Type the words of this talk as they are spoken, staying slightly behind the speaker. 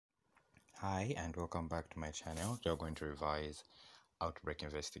Hi and welcome back to my channel. We are going to revise outbreak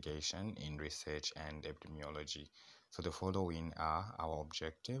investigation in research and epidemiology. So the following are our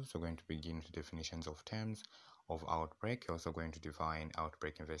objectives. We're going to begin with definitions of terms of outbreak. We're also going to define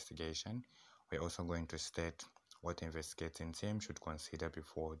outbreak investigation. We're also going to state what the investigating team should consider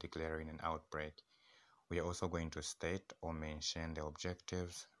before declaring an outbreak. We are also going to state or mention the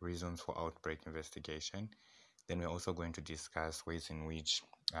objectives, reasons for outbreak investigation. Then we're also going to discuss ways in which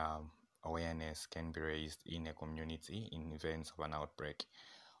awareness can be raised in a community in events of an outbreak.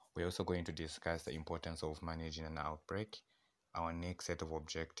 We're also going to discuss the importance of managing an outbreak. Our next set of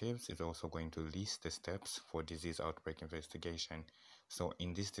objectives is also going to list the steps for disease outbreak investigation. So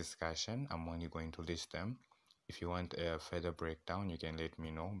in this discussion, I'm only going to list them. If you want a further breakdown, you can let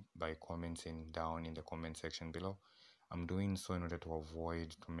me know by commenting down in the comment section below. I'm doing so in order to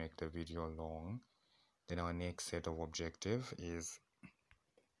avoid to make the video long. Then our next set of objective is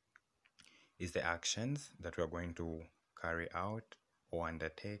the actions that we are going to carry out or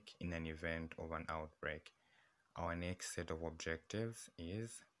undertake in an event of an outbreak. Our next set of objectives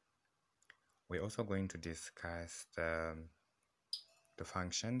is we're also going to discuss the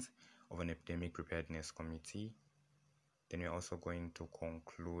functions of an epidemic preparedness committee. Then we're also going to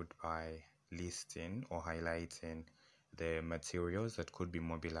conclude by listing or highlighting the materials that could be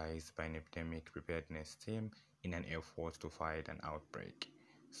mobilized by an epidemic preparedness team in an effort to fight an outbreak.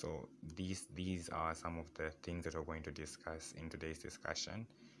 So these are some of the things that we're going to discuss in today's discussion.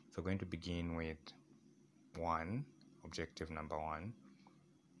 So we're going to begin with objective number one.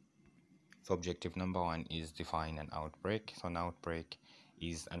 So objective number one is define an outbreak. So an outbreak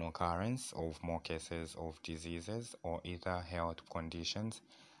is an occurrence of more cases of diseases or either health conditions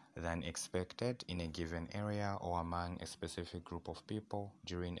than expected in a given area or among a specific group of people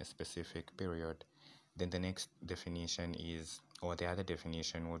during a specific period. Then the next definition is, or the other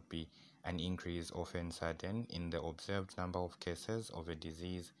definition would be, an increase often sudden in the observed number of cases of a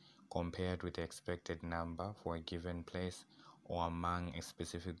disease compared with the expected number for a given place or among a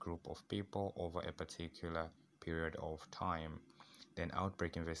specific group of people over a particular period of time. Then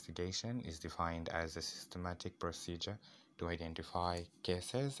outbreak investigation is defined as a systematic procedure to identify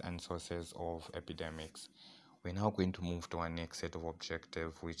cases and sources of epidemics. We're now going to move to our next set of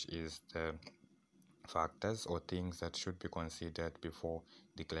objectives, which is the factors or things that should be considered before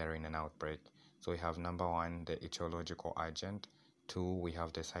declaring an outbreak. So we have number one, the etiological agent. Two, we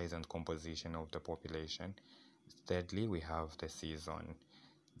have the size and composition of the population. Thirdly, we have the season.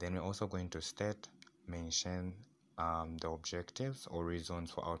 Then we're also going to mention the objectives or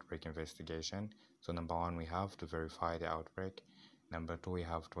reasons for outbreak investigation. So number one, we have to verify the outbreak. Number two, we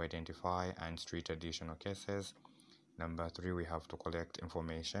have to identify and treat additional cases. Number three, we have to collect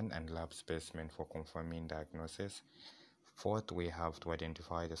information and lab specimen for confirming diagnosis. Fourth, we have to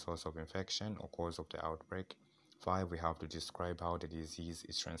identify the source of infection or cause of the outbreak. Five, we have to describe how the disease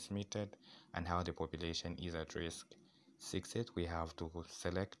is transmitted and how the population is at risk. Sixth, we have to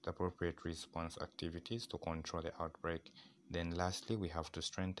select appropriate response activities to control the outbreak. Then lastly, we have to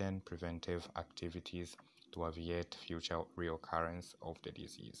strengthen preventive activities to alleviate future reoccurrence of the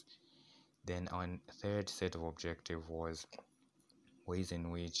disease. Then our third set of objective was ways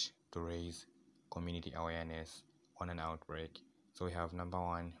in which to raise community awareness on an outbreak. So we have number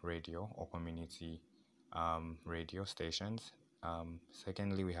one, radio or community radio stations.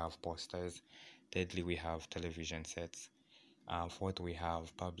 Secondly, we have posters. Thirdly, we have television sets. Fourth, we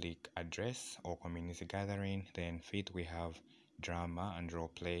have public address or community gathering. Then fifth, we have drama and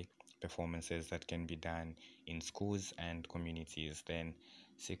role play performances that can be done in schools and communities. Then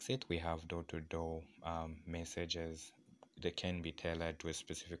sixth, we have door-to-door messages that can be tailored to a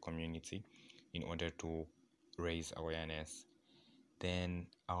specific community in order to raise awareness. Then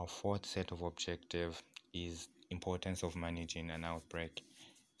our fourth set of objective is importance of managing an outbreak.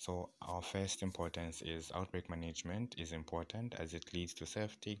 So our first importance is outbreak management is important as it leads to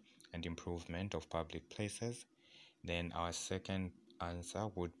safety and improvement of public places. Then our second answer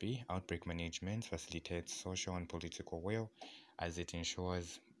would be outbreak management facilitates social and political will as it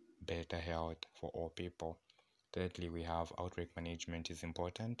ensures better health for all people. Thirdly, we have outbreak management is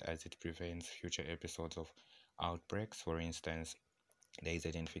important as it prevents future episodes of outbreaks. For instance, there is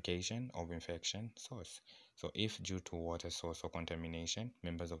identification of infection source. So if due to water source or contamination,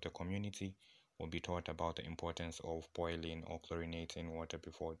 members of the community will be taught about the importance of boiling or chlorinating water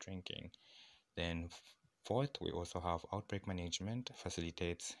before drinking. Then fourth, we also have outbreak management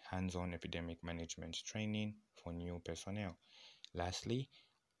facilitates hands-on epidemic management training for new personnel. Lastly,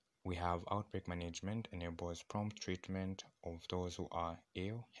 We have outbreak management enables prompt treatment of those who are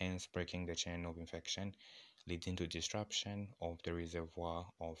ill, hence breaking the chain of infection, leading to disruption of the reservoir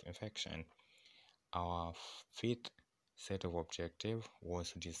of infection. Our fifth set of objective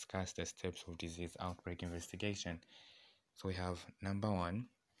was to discuss the steps of disease outbreak investigation. So we have number 1,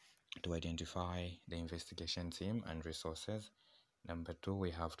 to identify the investigation team and resources. Number 2,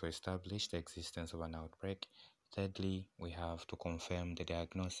 we have to establish the existence of an outbreak. Thirdly, we have to confirm the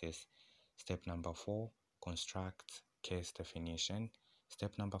diagnosis. Step number 4, construct case definition.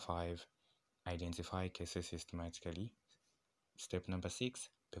 Step number 5, identify cases systematically. Step number 6,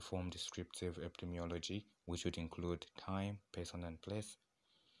 perform descriptive epidemiology, which would include time, person, and place.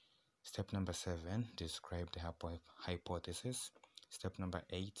 Step number 7, describe the hypothesis. Step number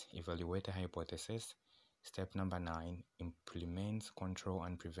 8, evaluate the hypothesis. Step number 9, implement control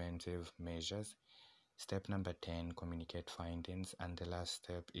and preventive measures. Step number 10, communicate findings. And the last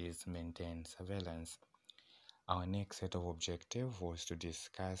step is maintain surveillance. Our next set of objectives was to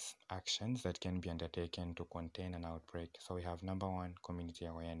discuss actions that can be undertaken to contain an outbreak. So we have number 1, community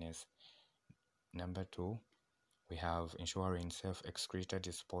awareness. Number 2, we have ensuring safe excreta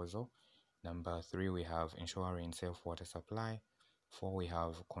disposal. Number 3, we have ensuring safe water supply. 4, we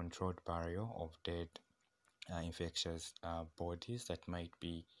have controlled burial of dead infectious bodies that might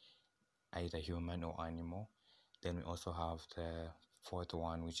be either human or animal. Then we also have the fourth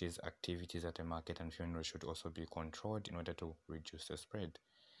one, which is activities at a market and funeral should also be controlled in order to reduce the spread.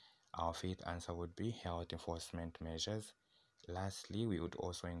 Our fifth answer would be health enforcement measures. Lastly, we would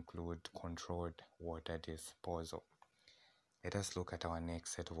also include controlled water disposal. Let us look at our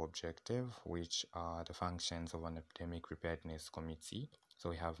next set of objectives, which are the functions of an epidemic preparedness committee. So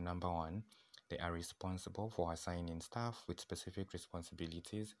we have number 1, they are responsible for assigning staff with specific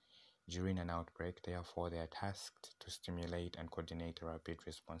responsibilities during an outbreak. Therefore, they are tasked to stimulate and coordinate a rapid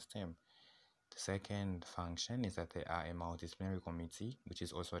response team. The second function is that they are a multidisciplinary committee, which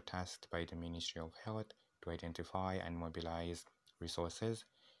is also tasked by the Ministry of Health to identify and mobilize resources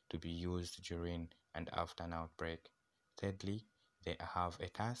to be used during and after an outbreak. Thirdly, they have a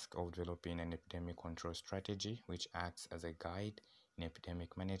task of developing an epidemic control strategy, which acts as a guide in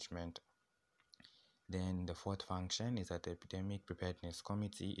epidemic management. Then the fourth function is that the Epidemic Preparedness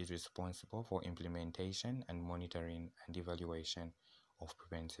Committee is responsible for implementation and monitoring and evaluation of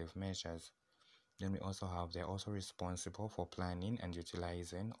preventive measures. Then we also have, they're also responsible for planning and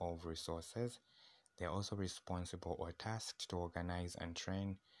utilizing of resources. They're also responsible or tasked to organize and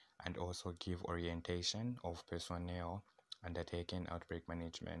train and also give orientation of personnel undertaking outbreak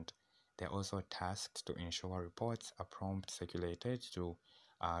management. They're also tasked to ensure reports are promptly circulated to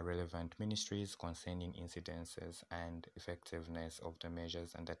relevant ministries concerning incidences and effectiveness of the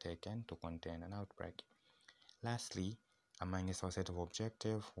measures undertaken to contain an outbreak. Lastly, among a set of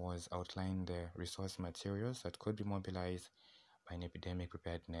objectives was outline the resource materials that could be mobilized by an epidemic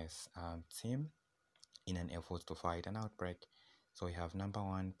preparedness team in an effort to fight an outbreak. So we have number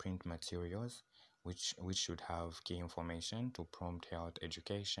 1, print materials, which should have key information to prompt health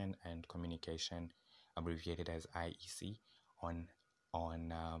education and communication, abbreviated as IEC, on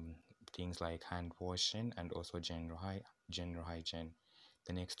things like hand washing and also general hygiene.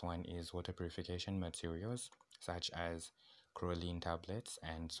 The next one is water purification materials, such as Crolene tablets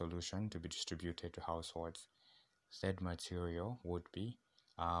and solution to be distributed to households. Third material would be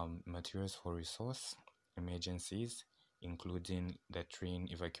materials for resource emergencies, including latrine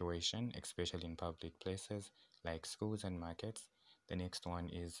evacuation, especially in public places like schools and markets. The next one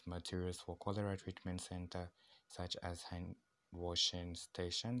is materials for cholera treatment center, such as hand washing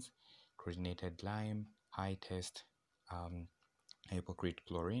stations, coordinated lime, high test hypocrite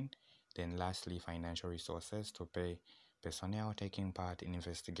chlorine. Then lastly, financial resources to pay personnel taking part in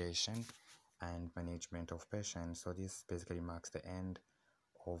investigation and management of patients. So this basically marks the end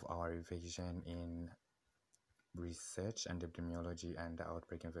of our revision in research and epidemiology and the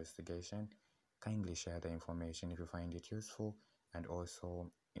outbreak investigation. Kindly share the information if you find it useful, and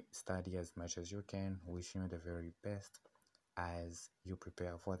also study as much as you can. Wishing you the very best as you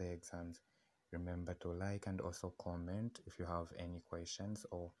prepare for the exams. Remember to like and also comment if you have any questions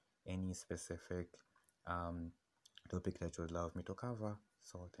or any specific topic that you would love me to cover.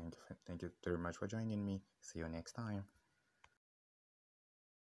 So thank you very much for joining me. See you next time.